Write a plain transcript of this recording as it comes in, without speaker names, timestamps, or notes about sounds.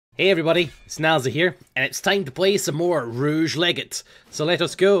Hey everybody, it's Nilesy here, and it's time to play some more Rouge Legate. So let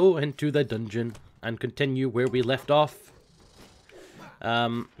us go into the dungeon and continue where we left off. I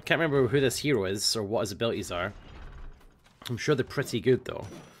can't remember who this hero is or what his abilities are. I'm sure they're pretty good though,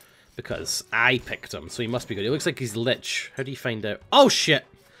 because I picked him, so he must be good. He looks like he's Lich. How do you find out? Oh shit!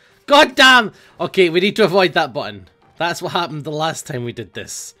 God damn! Okay, we need to avoid that button. That's what happened the last time we did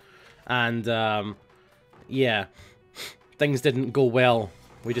this. And, yeah. Things didn't go well.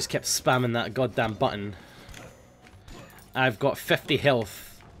 We just kept spamming that goddamn button. I've got 50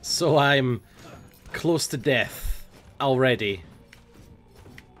 health, so I'm close to death already.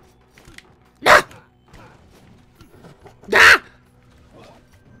 Ah! Ah!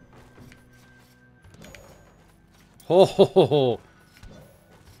 Ho ho ho ho.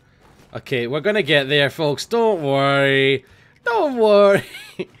 Okay, we're gonna get there, folks. Don't worry. Don't worry.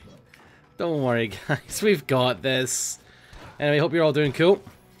 Don't worry, guys. We've got this. Anyway, hope you're all doing cool.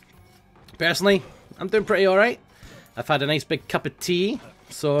 Personally, I'm doing pretty alright. I've had a nice big cup of tea,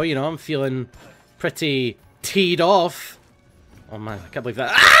 so, you know, I'm feeling pretty teed off. Oh man, I can't believe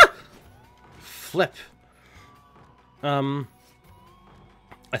that. Ah! Flip. I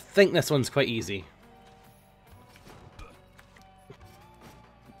think this one's quite easy.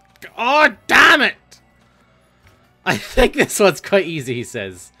 Oh, damn it! I think this one's quite easy, he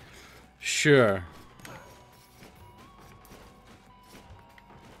says. Sure.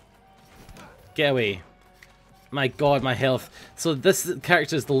 Get away. My god, my health. So this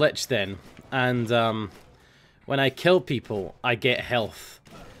character is the Lich then. And when I kill people, I get health.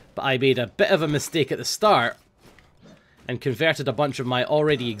 But I made a bit of a mistake at the start and converted a bunch of my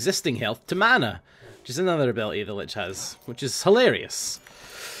already existing health to mana. Which is another ability the Lich has. Which is hilarious.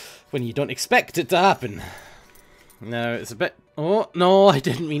 When you don't expect it to happen. Now, it's a bit... Oh, no, I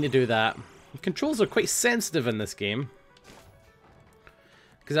didn't mean to do that. The controls are quite sensitive in this game.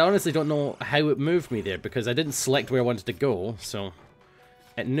 Because I honestly don't know how it moved me there, because I didn't select where I wanted to go, so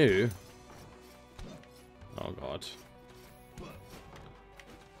it knew. Oh god.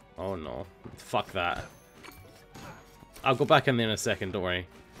 Oh no. Fuck that. I'll go back in there in a second, don't worry.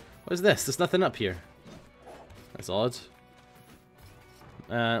 What is this? There's nothing up here. That's odd.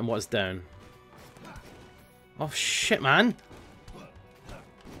 And what's down? Oh shit, man!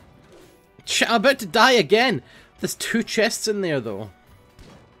 Shit, I'm about to die again! There's 2 chests in there, though.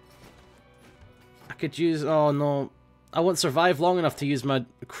 I could use... Oh, no. I won't survive long enough to use my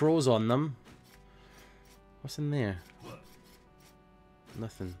crows on them. What's in there?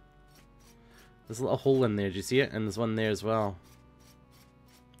 Nothing. There's a little hole in there. Do you see it? And there's one there as well.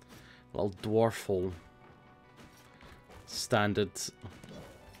 A little dwarf hole. Standard.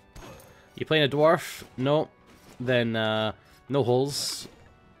 You playing a dwarf? No. Then, no holes.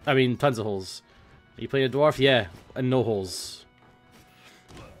 I mean, tons of holes. You playing a dwarf? Yeah. And no holes.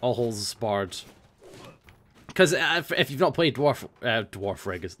 All holes barred. Because if you've not played Dwarf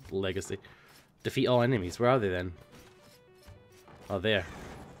Legacy, defeat all enemies. Where are they then? Oh, there.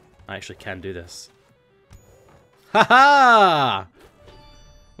 I actually can do this. Haha!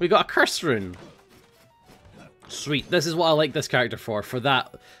 We got a curse rune. Sweet. This is what I like this character for. For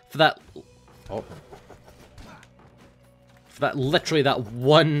that, literally that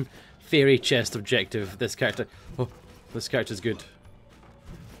one fairy chest objective. This character. Oh, this character's good.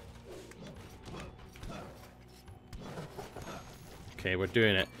 Okay, we're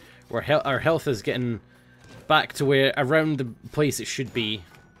doing it. Our health is getting back to where, around the place it should be.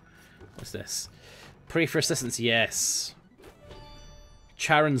 What's this? Pray for assistance, yes.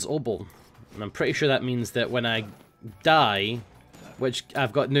 Charon's Obol. And I'm pretty sure that means that when I die, which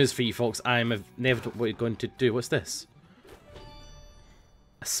I've got news for you folks, I'm inevitably going to do. What's this?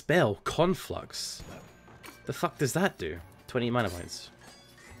 A spell, Conflux. The fuck does that do? 20 mana points.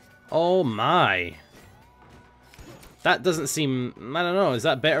 Oh my. That doesn't seem... I don't know, is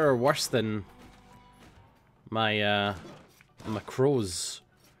that better or worse than my, my crows?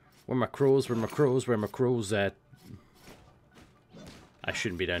 Where my crows, where my crows, where my crows at? I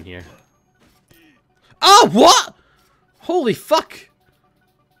shouldn't be down here. Oh, what?! Holy fuck!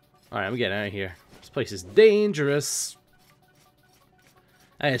 Alright, I'm getting out of here. This place is dangerous.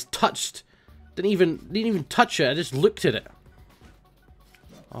 I just touched... Didn't even touch it, I just looked at it.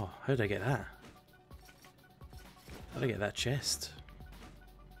 Oh, how did I get that? How did I get that chest?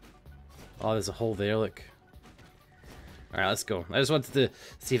 Oh, there's a hole there, look. Alright, let's go. I just wanted to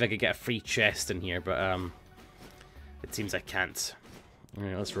see if I could get a free chest in here, but it seems I can't.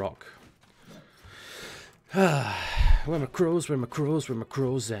 Alright, let's rock. Where are my crows? Where are my crows? Where are my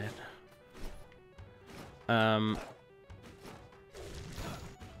crows at?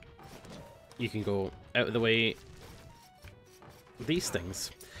 You can go out of the way. These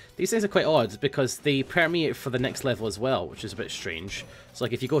things. these things are quite odd because they permeate for the next level as well, which is a bit strange. So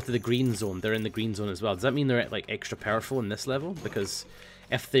like if you go to the green zone, they're in the green zone as well. Does that mean they're like extra powerful in this level? Because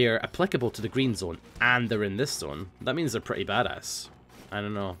if they're applicable to the green zone and they're in this zone, that means they're pretty badass. I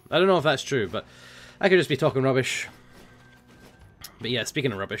don't know. I don't know if that's true, but I could just be talking rubbish. But yeah,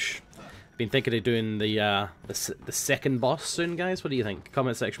 speaking of rubbish, I've been thinking of doing the second boss soon, guys. What do you think?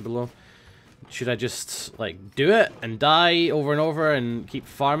 Comment section below. Should I just, like, do it and die over and over and keep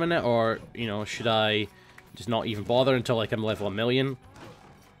farming it? Or, you know, should I just not even bother until, like, I'm level 1,000,000?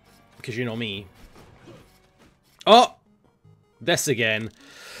 Because you know me. Oh! This again.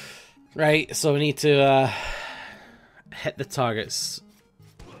 Right, so we need to, hit the targets.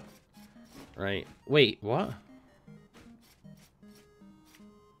 Right. Wait, what?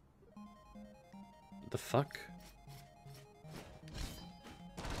 The fuck?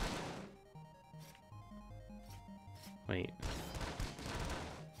 Wait.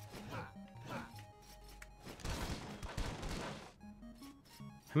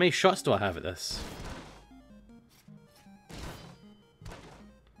 How many shots do I have at this?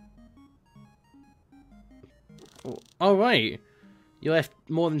 Oh, right. You left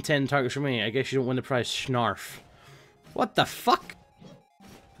more than 10 targets for me. I guess you don't win the prize, Schnarf. What the fuck?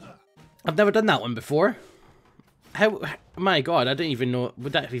 I've never done that one before. How? My god, I didn't even know.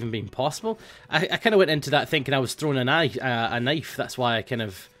 Would that have even been possible? I kind of went into that thinking I was throwing a knife. That's why I kind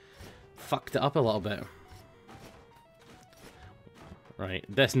of fucked it up a little bit. Right,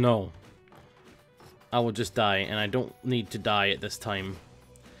 this, no. I will just die, and I don't need to die at this time.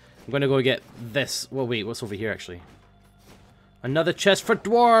 I'm gonna go get this. Well, wait, what's over here actually? Another chest for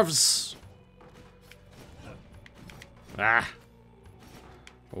dwarves! Ah!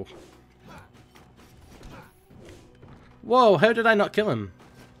 Oh. Whoa, how did I not kill him?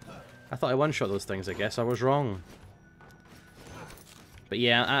 I thought I one-shot those things, I guess. I was wrong. But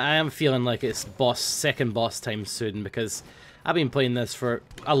yeah, I am feeling like it's second boss time soon, because I've been playing this for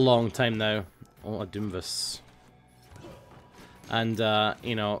a long time now. Oh, a Doomvis. And,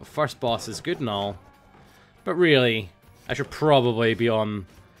 you know, first boss is good and all, but really, I should probably be on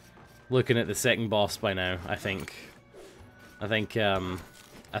looking at the second boss by now, I think. I think I'm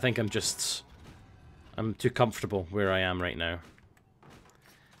too comfortable where I am right now.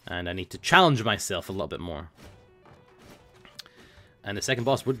 And I need to challenge myself a little bit more. And the second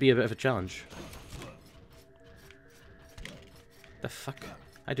boss would be a bit of a challenge. The fuck?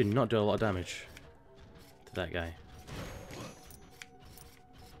 I do not do a lot of damage to that guy.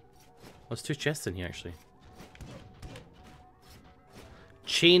 There's two chests in here, actually.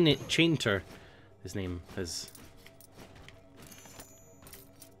 Chainter, his name is.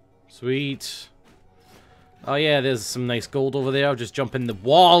 Sweet. Oh yeah, there's some nice gold over there. I'll just jump in the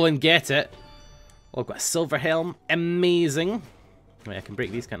wall and get it. Oh, I've got a silver helm. Amazing. Wait, I can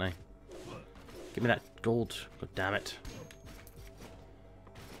break these, can't I? Give me that gold. God damn it.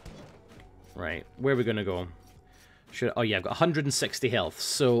 Right, where are we gonna go? Oh yeah, I've got 160 health,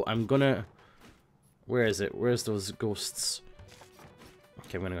 so I'm gonna... Where is it? Where's those ghosts?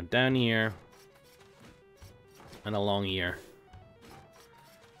 Okay, I'm gonna go down here. And along here.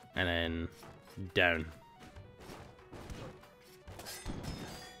 And then... down.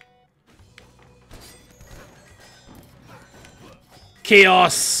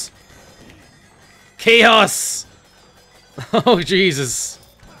 Chaos! Chaos! Oh, Jesus.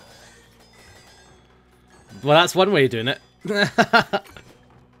 Well, that's one way of doing it.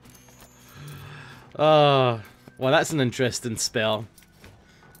 Oh, well, that's an interesting spell.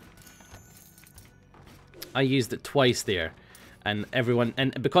 I used it twice there, and everyone,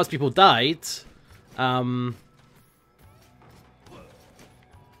 and because people died,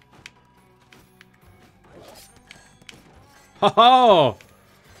 ho-ho!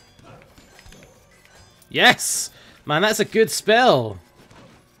 Yes! Man, that's a good spell.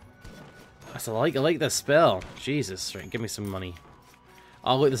 I like this spell. Jesus, right, give me some money.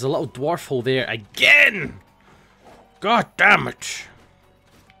 Oh look, there's a little dwarf hole there again! God damn it!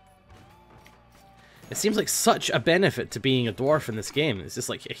 It seems like such a benefit to being a dwarf in this game. It's just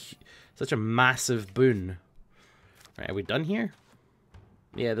like such a massive boon. Right, are we done here?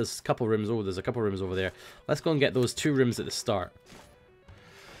 Yeah, there's a couple rooms. Oh, there's a couple rooms over there. Let's go and get those 2 rooms at the start.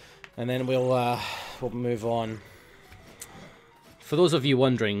 And then we'll move on. For those of you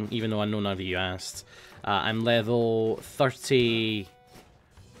wondering, even though I know none of you asked, I'm level 30...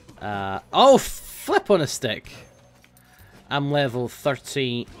 oh, flip on a stick! I'm level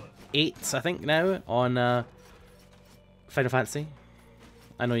 38, I think, now, on Final Fantasy.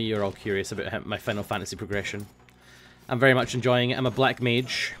 I know you're all curious about my Final Fantasy progression. I'm very much enjoying it. I'm a black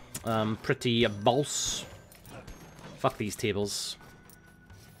mage. Pretty boss. Fuck these tables.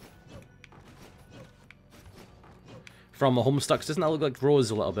 from a Homestuck. Doesn't that look like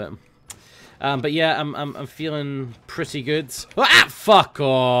Rose a little bit? But yeah, I'm feeling pretty good. Ah, fuck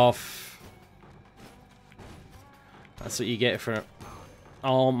off! That's what you get for...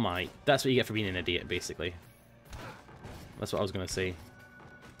 Oh my... That's what you get for being an idiot, basically. That's what I was going to say.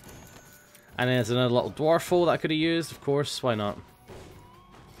 And then there's another little dwarfo that I could have used, of course. Why not?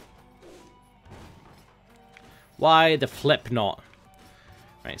 Why the flip not?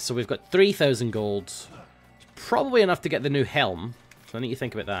 Right, so we've got 3,000 gold. It's probably enough to get the new helm. So I need to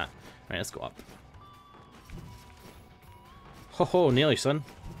think about that. Right, let's go up. Ho ho, nearly, son.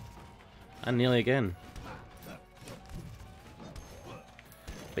 And nearly again.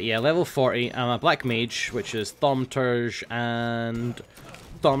 But yeah, level 40. I'm a black mage, which is Thaumaturge and...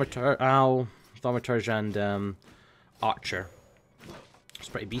 Thaumaturge and Archer. It's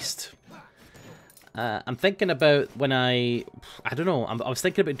pretty beast. I'm thinking about when I don't know, I was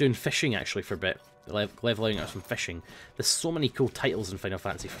thinking about doing fishing actually for a bit. Leveling up some fishing. There's so many cool titles in Final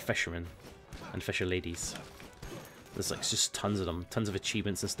Fantasy for fishermen and fisher ladies. There's like just tons of them. Tons of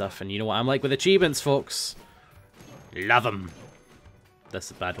achievements and stuff. And you know what I'm like with achievements, folks? Love them. That's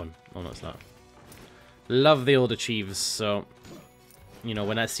a bad one. Oh, no, it's not. Love the old achieves, so... You know,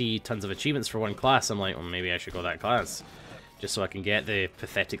 when I see tons of achievements for one class, I'm like, well, maybe I should go that class. Just so I can get the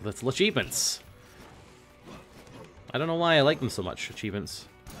pathetic little achievements. I don't know why I like them so much, achievements.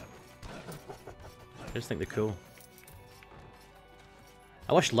 I just think they're cool.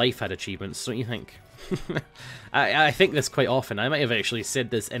 I wish life had achievements, don't you think? I think this quite often. I might have actually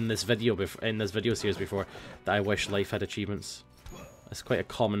said this in this video series before, that I wish life had achievements. It's quite a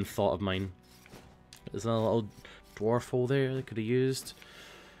common thought of mine. There's a little dwarf hole there I could have used.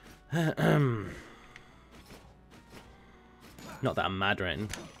 Not that I'm mad or anything,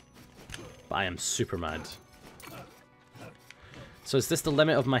 but I am super mad. So is this the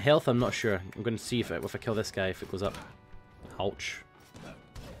limit of my health? I'm not sure. I'm going to see if I kill this guy, if it goes up. Ouch.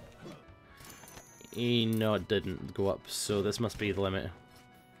 No, it didn't go up, so this must be the limit.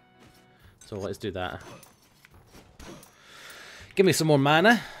 So let's do that. Give me some more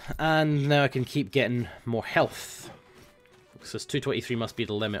mana, and now I can keep getting more health. So 223 must be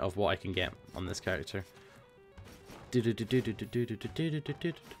the limit of what I can get on this character.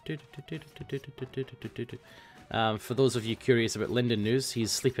 For those of you curious about Linden news,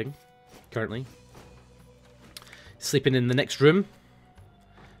 he's sleeping, currently. Sleeping in the next room.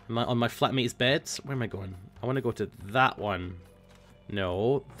 On my flatmate's bed. Where am I going? I want to go to that one.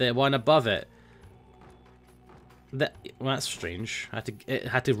 No, the one above it. Well, that's strange. It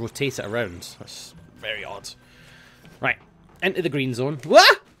had to rotate it around. That's very odd. Right, into the green zone.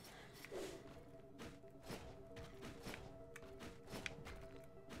 What?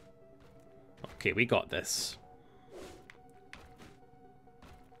 Okay, we got this.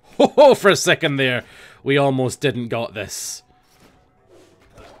 Ho-ho, for a second there, we almost didn't got this.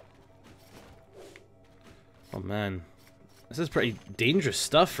 Oh man, this is pretty dangerous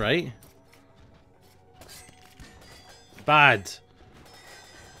stuff, right? Bad.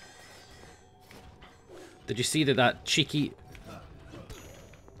 Did you see that cheeky...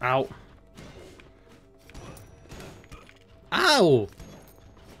 Ow. Ow!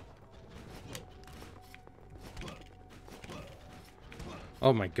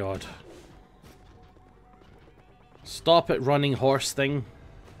 Oh my god. Stop it, running horse thing.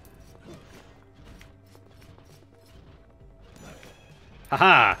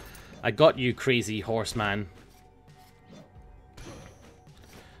 Haha! I got you, crazy horse man.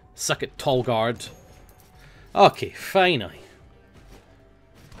 Suck it, tall guard. Okay, finally.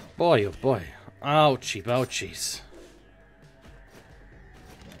 Boy, oh boy. Ouchie, ouchies.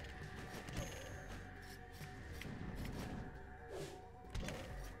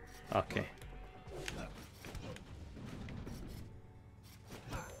 Okay.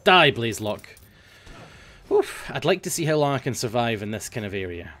 Die, Blazelock. Oof, I'd like to see how long I can survive in this kind of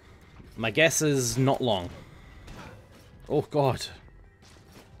area. My guess is not long. Oh god.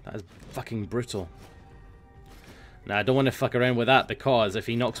 That is fucking brutal. Now, I don't want to fuck around with that, because if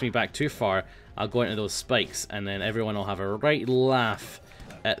he knocks me back too far, I'll go into those spikes, and then everyone will have a right laugh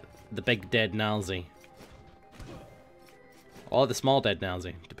at the big dead Nilesy. Or the small dead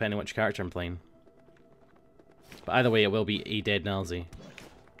Nilesy, depending on which character I'm playing. But either way, it will be a dead Nilesy.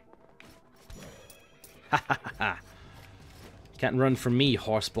 Ha ha ha ha. Can't run from me,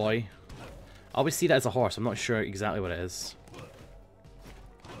 horse boy. I always see that as a horse, I'm not sure exactly what it is.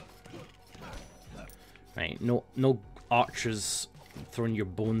 Right, no archers throwing your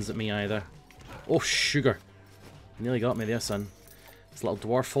bones at me either. Oh, sugar. Nearly got me there, son. This little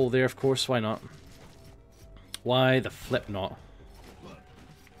dwarf hole there, of course, why not? Why the flip not?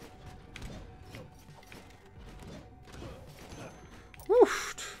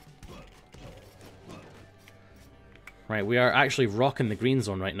 Right, we are actually rocking the green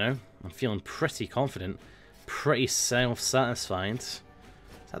zone right now. I'm feeling pretty confident. Pretty self-satisfied. Is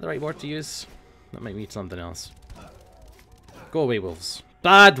that the right word to use? That might mean something else. Go away, wolves.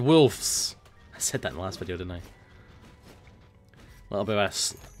 Bad wolves! I said that in the last video, didn't I? A little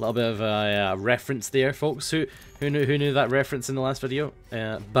bit of a reference there, folks. Who knew that reference in the last video?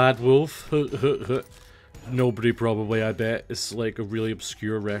 Bad wolf. Nobody probably, I bet. It's like a really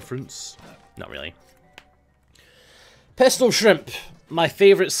obscure reference. Not really. Pistol Shrimp, my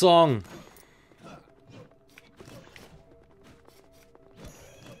favourite song.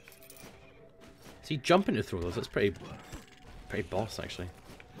 Is he jumping to throw those? That's pretty boss, actually.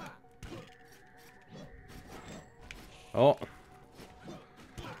 Oh.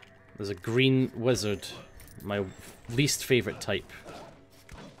 There's a green wizard. My least favourite type.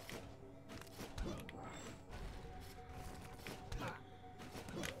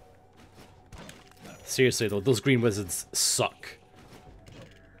 Seriously though, those green wizards suck.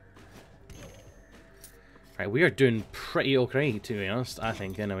 Right, we are doing pretty okay, to be honest, I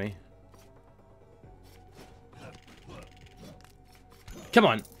think, anyway. Come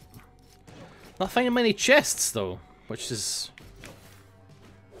on! Not finding many chests, though, which is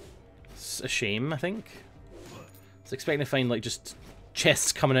a shame, I think. I was expecting to find, like, just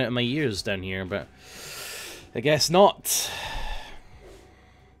chests coming out of my ears down here, but I guess not.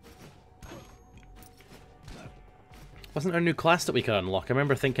 Wasn't there a new class that we could unlock? I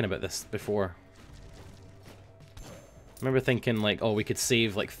remember thinking about this before. I remember thinking, like, oh, we could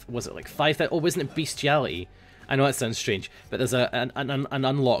save, like, was it like 5,000? Oh, wasn't it Bestiality? I know that sounds strange, but there's an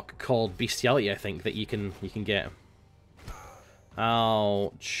unlock called Bestiality, I think, that you can get.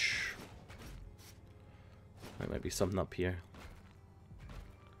 Ouch. There might be something up here.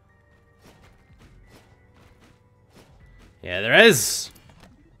 Yeah, there is!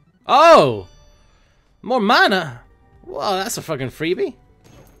 Oh! More mana! Whoa, that's a fucking freebie.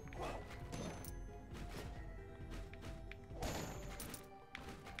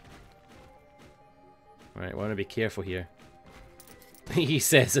 Alright, I want to be careful here. He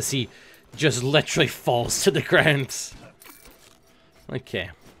says as he just literally falls to the ground.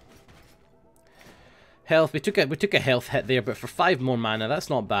 Okay. Health, we took a health hit there, but for 5 more mana, that's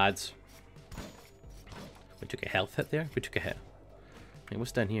not bad. We took a health hit there? We took a hit. Hey,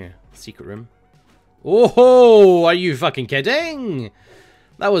 what's down here? Secret room. Oh ho! Are you fucking kidding?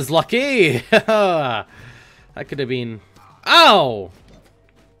 That was lucky! That could have been... Ow!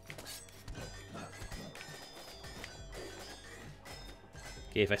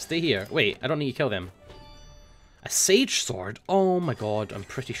 Okay, if I stay here... Wait, I don't need to kill them. A sage sword? Oh my god, I'm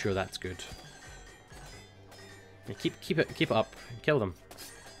pretty sure that's good. Yeah, keep it up. Kill them.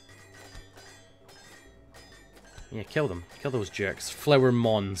 Yeah, kill them. Kill those jerks. Flower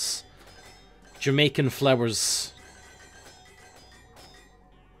mons. Jamaican flowers.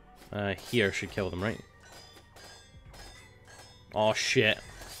 Here should kill them, right? Oh shit.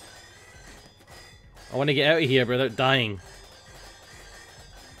 I want to get out of here without dying.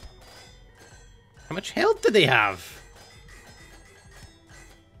 How much health do they have?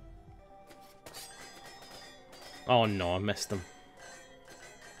 Oh no, I missed them.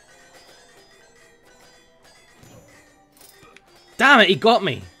 Damn it, he got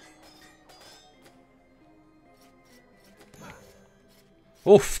me!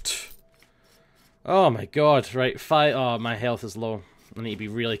 Oofed. Oh my god, right, oh, my health is low. I need to be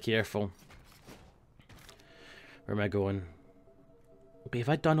really careful. Where am I going? Wait, have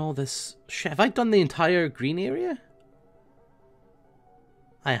I done all this? Shit, have I done the entire green area?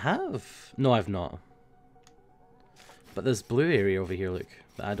 I have. No, I've not. But there's blue area over here, look.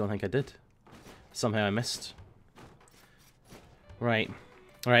 That I don't think I did. Somehow I missed. Right.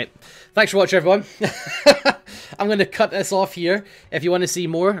 Alright. Thanks for watching, everyone. I'm going to cut this off here. If you want to see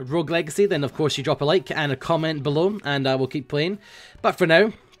more Rogue Legacy, then of course you drop a like and a comment below, and I will keep playing. But for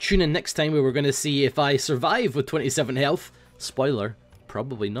now, tune in next time where we're going to see if I survive with 27 health. Spoiler,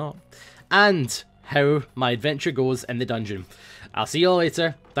 probably not. And how my adventure goes in the dungeon. I'll see you all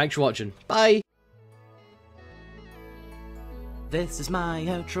later. Thanks for watching. Bye! This is my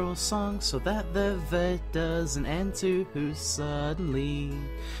outro song so that the vid doesn't end too suddenly.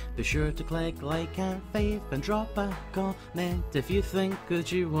 Be sure to click like and fave and drop a comment if you think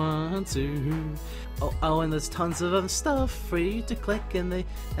that you want to. Oh, and there's tons of other stuff for you to click in the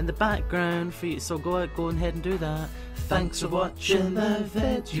background for you, so go ahead and do that. Thanks for watching the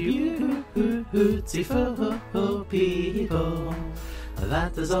vid, you beautiful people.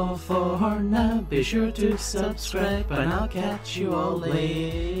 That is all for now. Be sure to subscribe and I'll catch you all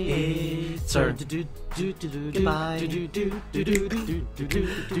later. sir. Goodbye.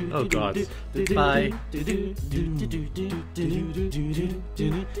 Oh god. Bye.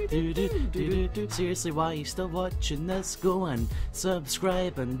 Seriously, why are you still watching this? Go and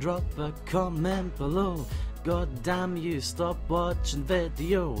subscribe and drop a comment below. God damn you, stop watching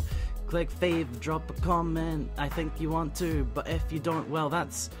video. Click fave, drop a comment, I think you want to, but if you don't, well,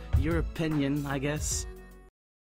 that's your opinion, I guess.